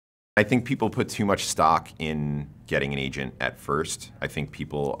I think people put too much stock in getting an agent at first. I think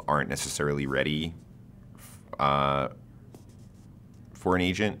people aren't necessarily ready for an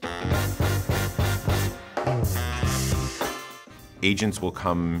agent. Agents will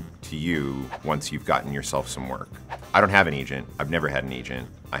come to you once you've gotten yourself some work. I don't have an agent. I've never had an agent.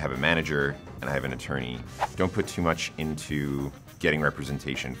 I have a manager and I have an attorney. Don't put too much into getting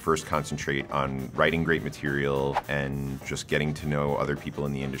representation. First, concentrate on writing great material and just getting to know other people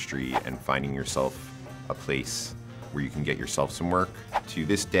in the industry and finding yourself a place where you can get yourself some work. To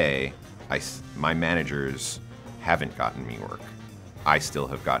this day, my managers haven't gotten me work. I still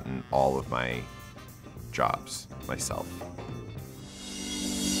have gotten all of my jobs myself.